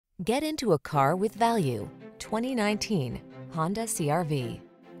Get into a car with value. 2019 Honda CR-V.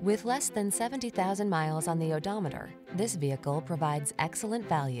 With less than 70,000 miles on the odometer, this vehicle provides excellent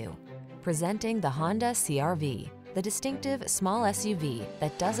value. Presenting the Honda CR-V, the distinctive small SUV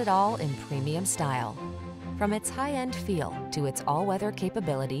that does it all in premium style. From its high-end feel to its all-weather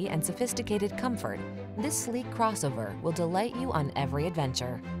capability and sophisticated comfort, this sleek crossover will delight you on every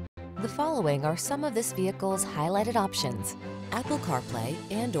adventure. The following are some of this vehicle's highlighted options: Apple CarPlay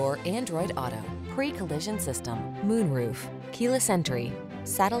and/or Android Auto, pre-collision system, moonroof, keyless entry,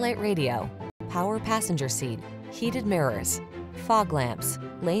 satellite radio, power passenger seat, heated mirrors, fog lamps,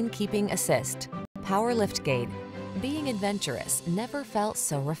 lane keeping assist, power liftgate. Being adventurous never felt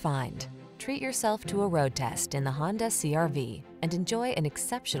so refined. Treat yourself to a road test in the Honda CR-V and enjoy an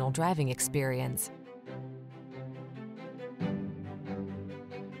exceptional driving experience.